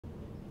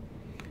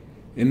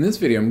In this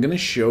video, I'm going to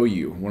show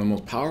you one of the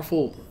most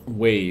powerful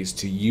ways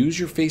to use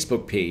your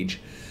Facebook page,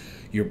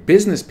 your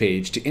business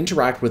page, to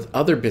interact with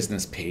other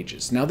business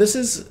pages. Now, this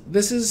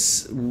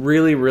is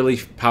really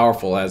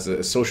powerful as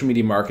a social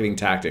media marketing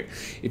tactic.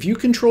 If you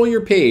control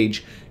your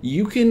page,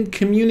 you can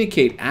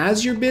communicate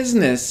as your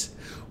business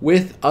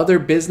with other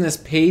business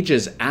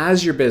pages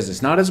as your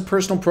business, not as a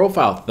personal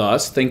profile.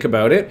 Thus, think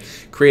about it,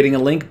 creating a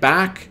link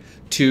back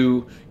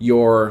to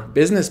your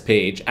business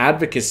page,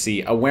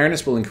 advocacy,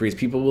 awareness will increase.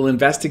 People will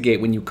investigate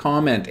when you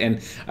comment,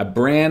 and a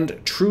brand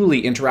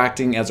truly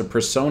interacting as a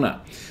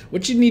persona.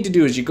 What you need to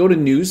do is you go to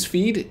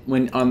newsfeed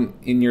when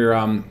in your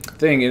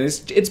thing, and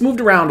it's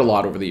moved around a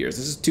lot over the years.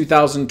 This is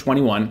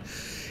 2021.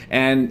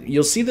 And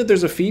you'll see that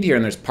there's a feed here,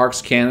 and there's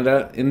Parks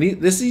Canada, and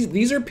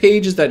these are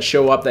pages that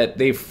show up that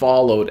they've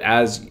followed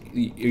as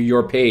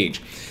your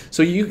page.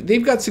 So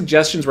they've got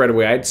suggestions right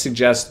away. I'd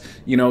suggest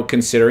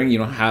considering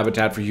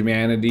Habitat for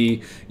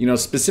Humanity,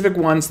 specific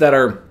ones that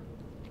are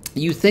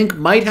you think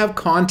might have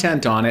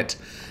content on it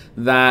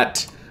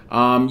that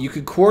you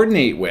could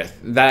coordinate with,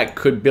 that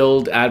could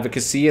build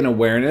advocacy and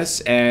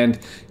awareness and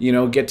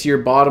get to your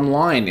bottom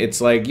line.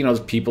 It's like there's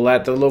people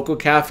at the local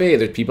cafe,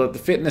 there's people at the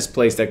fitness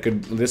place that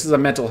could, this is a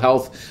mental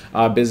health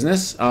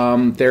business,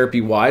 therapy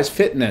wise,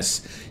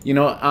 fitness,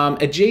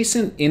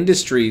 adjacent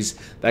industries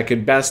that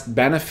could best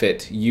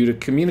benefit you to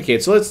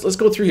communicate. So let's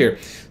go through here.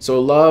 So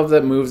love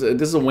that moves,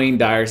 this is a Wayne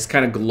Dyer, it's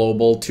kind of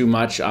global too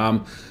much.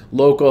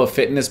 Local, a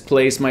fitness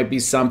place might be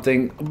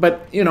something,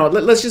 but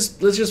let's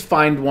just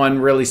find one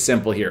really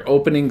simple here.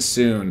 Opening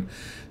soon.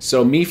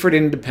 So Meaford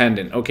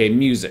Independent. Okay,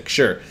 music,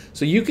 sure.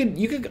 So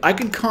I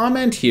could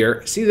comment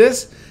here. See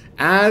this?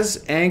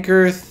 As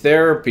Anchor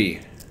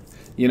Therapy.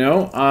 You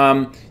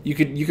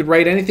could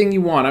write anything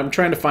you want. I'm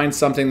trying to find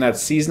something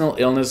that's seasonal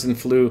illness and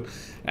flu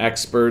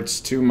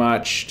experts, too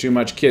much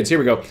kids. Here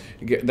we go.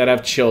 That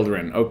have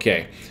children.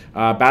 Okay.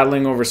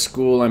 Battling over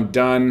school. I'm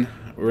done.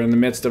 We're in the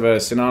midst of a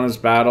synonymous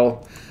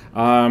battle.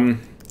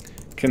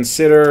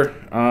 Consider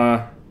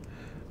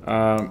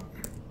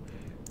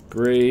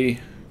Grey.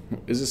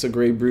 Is this a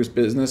Grey Bruce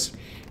business?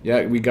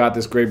 Yeah, we got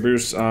this Grey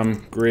Bruce.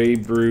 Grey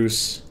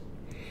Bruce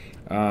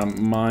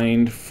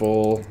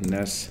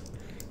mindfulness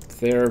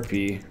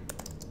therapy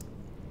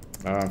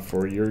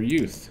for your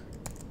youth.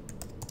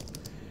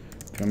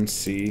 Come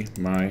see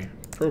my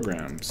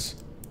programs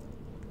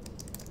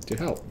to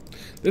help.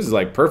 This is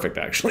like perfect,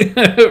 actually.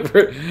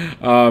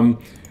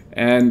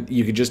 And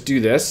you could just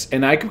do this,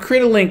 and I could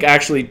create a link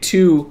actually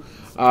to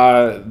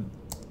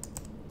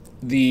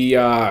the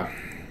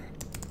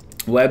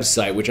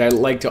website, which I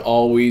like to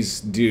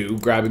always do,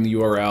 grabbing the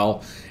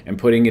URL and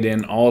putting it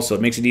in also.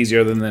 It makes it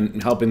easier than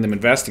helping them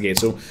investigate.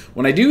 So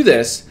when I do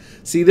this,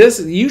 see this,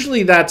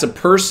 usually that's a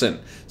person.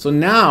 So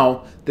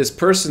now this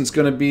person's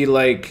going to be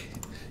like,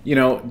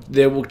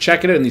 they will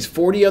check it out, and these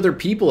 40 other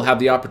people have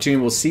the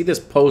opportunity, will see this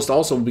post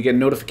also, we get a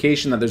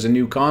notification that there's a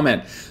new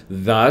comment,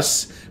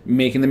 thus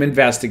making them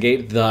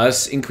investigate,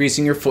 thus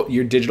increasing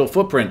your digital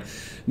footprint.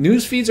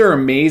 News feeds are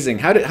amazing.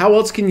 How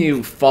else can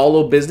you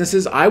follow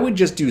businesses? I would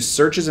just do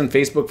searches in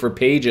Facebook for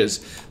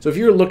pages. So if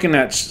you're looking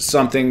at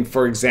something,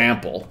 for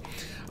example,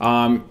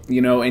 and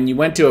you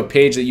went to a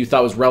page that you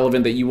thought was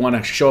relevant, that you want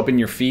to show up in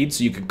your feed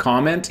so you could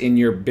comment in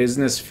your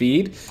business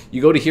feed,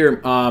 you go to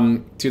here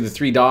to the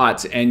three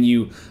dots and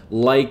you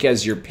like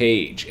as your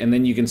page, and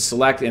then you can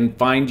select and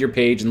find your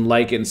page and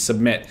like it and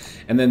submit,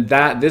 and then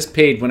this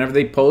page, whenever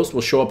they post,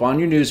 will show up on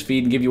your news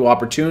feed and give you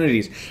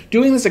opportunities.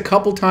 Doing this a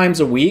couple times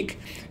a week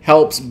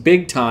helps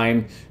big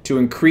time to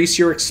increase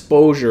your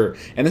exposure.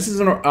 And this is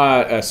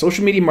a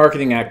social media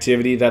marketing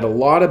activity that a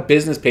lot of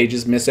business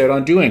pages miss out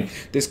on doing.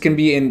 This can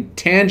be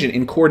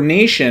in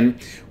coordination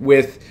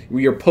with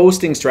your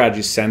posting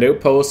strategies. Send out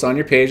posts on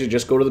your page and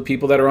just go to the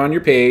people that are on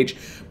your page,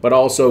 but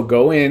also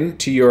go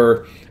into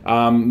your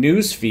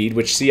news feed,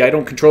 which, see, I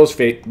don't control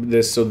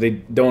this, so they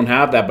don't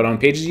have that, but on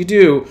pages you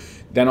do,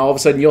 then all of a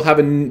sudden you'll have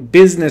a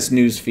business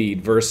news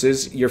feed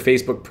versus your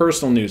Facebook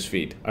personal news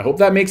feed. I hope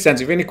that makes sense.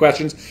 If you have any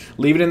questions,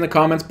 leave it in the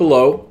comments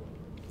below.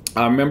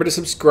 Remember to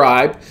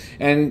subscribe,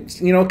 and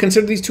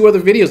consider these two other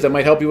videos that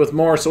might help you with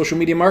more social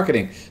media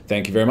marketing.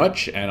 Thank you very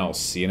much, and I'll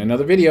see you in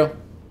another video.